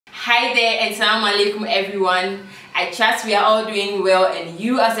Hi there and Assalamu alaikum everyone. I trust we are all doing well and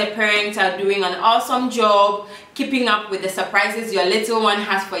you as a parent are doing an awesome job keeping up with the surprises your little one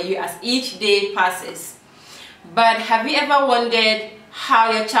has for you as each day passes. But have you ever wondered how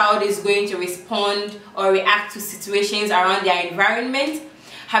your child is going to respond or react to situations around their environment?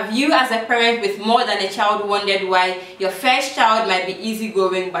 Have you as a parent with more than a child wondered why your first child might be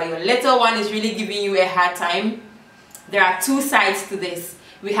easygoing but your little one is really giving you a hard time? There are two sides to this.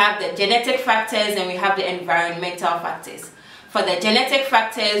 We have the genetic factors and we have the environmental factors. For the genetic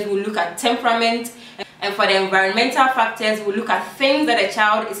factors, we'll look at temperament, and for the environmental factors, we'll look at things that a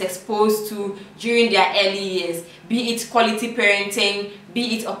child is exposed to during their early years, be it quality parenting,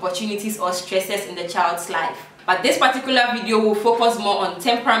 be it opportunities or stresses in the child's life. But this particular video will focus more on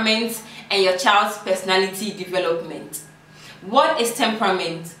temperament and your child's personality development. What is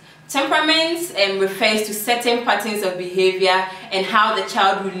temperament? Temperament refers to certain patterns of behavior and how the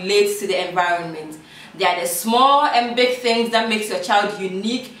child relates to the environment. They are the small and big things that makes your child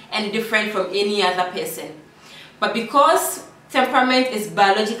unique and different from any other person. But because temperament is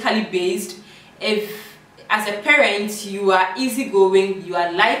biologically based, if as a parent you are easygoing, you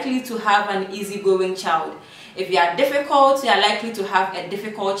are likely to have an easygoing child. If you are difficult, you are likely to have a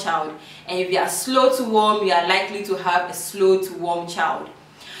difficult child. And if you are slow to warm, you are likely to have a slow to warm child.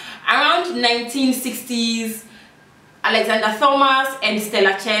 Around 1960s, Alexander Thomas and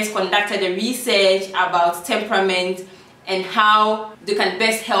Stella Chess conducted a research about temperament and how they can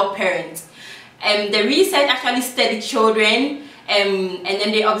best help parents. The research actually studied children and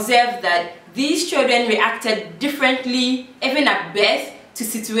then they observed that these children reacted differently even at birth to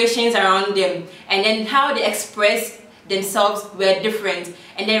situations around them, and then how they expressed themselves were different,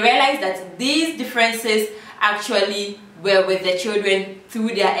 and they realized that these differences actually were with the children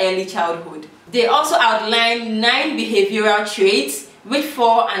through their early childhood. They also outlined 9 behavioral traits which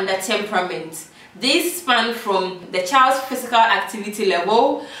fall under temperament. These span from the child's physical activity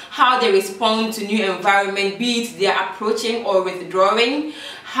level, how they respond to new environment, be it they are approaching or withdrawing,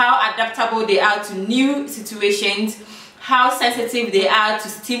 how adaptable they are to new situations, how sensitive they are to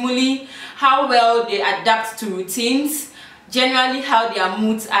stimuli, how well they adapt to routines, generally how their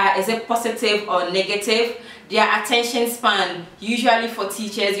moods are, is it positive or negative, their attention span. Usually for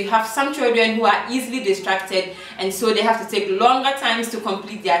teachers, you have some children who are easily distracted and so they have to take longer times to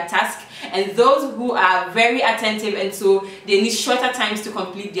complete their task, and those who are very attentive and so they need shorter times to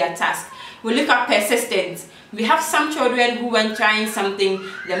complete their task. We look at persistence. We have some children who, when trying something,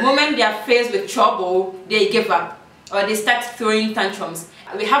 the moment they are faced with trouble, they give up or they start throwing tantrums.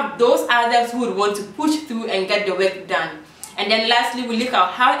 We have those others who would want to push through and get the work done. And then lastly, we look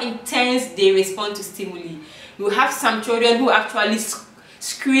at how intense they respond to stimuli. We have some children who actually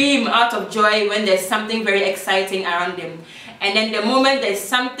scream out of joy when there's something very exciting around them. And then the moment there's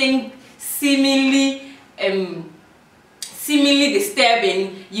something seemingly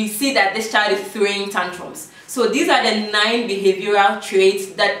disturbing, you see that this child is throwing tantrums. So these are the 9 behavioral traits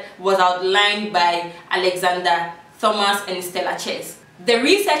that was outlined by Alexander Thomas and Stella Chess. The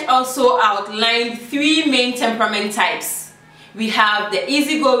research also outlined 3 main temperament types. We have the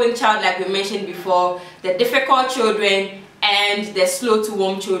easygoing child, like we mentioned before, the difficult children, and the slow to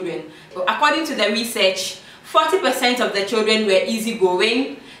warm children. According to the research, 40% of the children were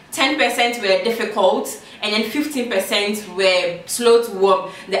easygoing, 10% were difficult, and then 15% were slow to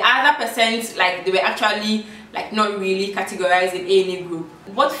warm. The other percent, they were actually not really categorized in any group.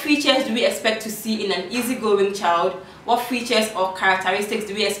 What features do we expect to see in an easygoing child? What features or characteristics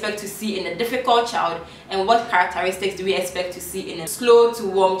do we expect to see in a difficult child? And what characteristics do we expect to see in a slow to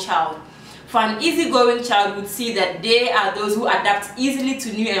warm child? For an easygoing child, we would see that they are those who adapt easily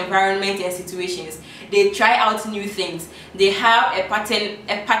to new environments and situations. They try out new things. They have a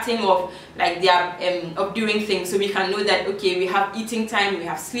pattern of of doing things. So we can know that, okay, we have eating time, we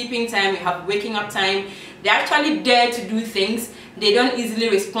have sleeping time, we have waking up time. They actually dare to do things. They don't easily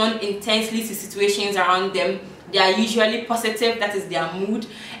respond intensely to situations around them. They are usually positive, that is their mood.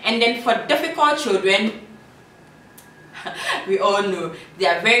 And then for difficult children, we all know they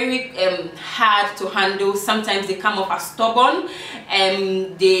are very hard to handle. Sometimes they come off as stubborn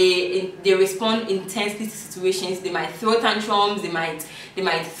and they respond intensely to situations. They might throw tantrums, they might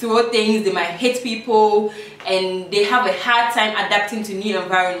throw things, they might hit people, and they have a hard time adapting to new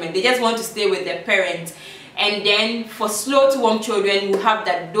environment. They just want to stay with their parents. And then for slow to warm children, we have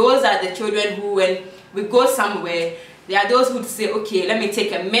that those are the children who, when we go somewhere, they are those who say, okay, let me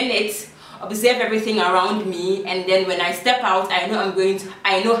take a minute, observe everything around me, and then when I step out, I know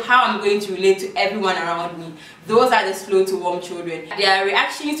how I'm going to relate to everyone around me. Those are the slow to warm children. Their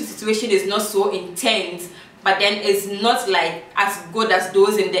reaction to situation is not so intense, but then it's not like as good as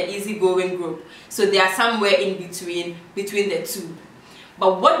those in the easygoing group. So they are somewhere in between the two.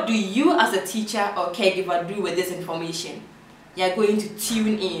 But what do you as a teacher or caregiver do with this information? You are going to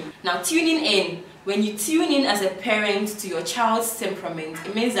tune in. Now, tuning in, when you tune in as a parent to your child's temperament,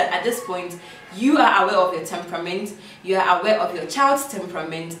 it means that at this point you are aware of your temperament, you are aware of your child's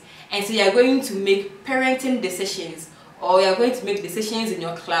temperament, and so you are going to make parenting decisions, or you are going to make decisions in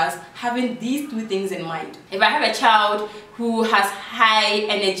your class having these two things in mind. If I have a child who has high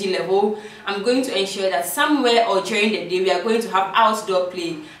energy level, I'm going to ensure that somewhere or during the day we are going to have outdoor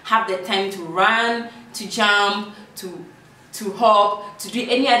play, have the time to run, to jump, to hop, to do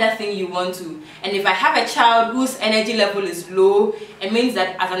any other thing you want to. And if I have a child whose energy level is low, it means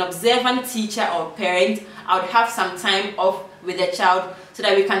that as an observant teacher or parent, I would have some time off with the child so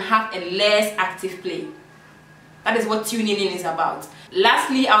that we can have a less active play. That is what tuning in is about.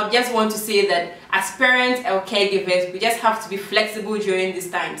 Lastly, I would just want to say that as parents or caregivers, we just have to be flexible during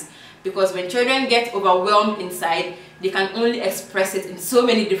these times, because when children get overwhelmed inside, they can only express it in so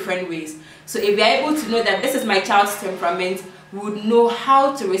many different ways. So if we are able to know that this is my child's temperament, we would know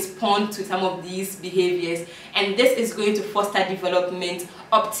how to respond to some of these behaviors, and this is going to foster development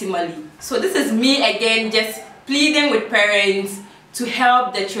optimally. So this is me again, just pleading with parents to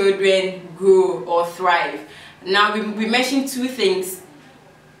help the children grow or thrive. Now we mentioned two things,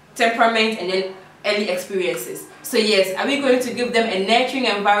 temperament and then early experiences. So yes, are we going to give them a nurturing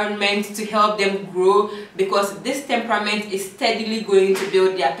environment to help them grow, because this temperament is steadily going to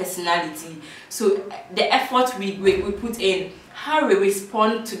build their personality. So the effort we put in, how we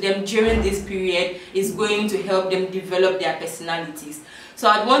respond to them during this period, is going to help them develop their personalities. So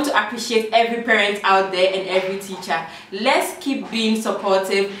I'd want to appreciate every parent out there and every teacher. Let's keep being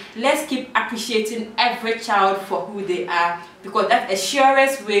supportive. Let's keep appreciating every child for who they are, because that's the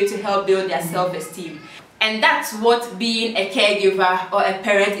surest way to help build their self-esteem. And that's what being a caregiver or a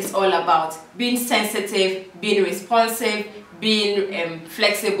parent is all about. Being sensitive, being responsive, being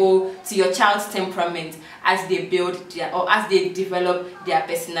flexible to your child's temperament as they build their, or as they develop their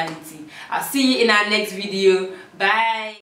personality. I'll see you in our next video. Bye.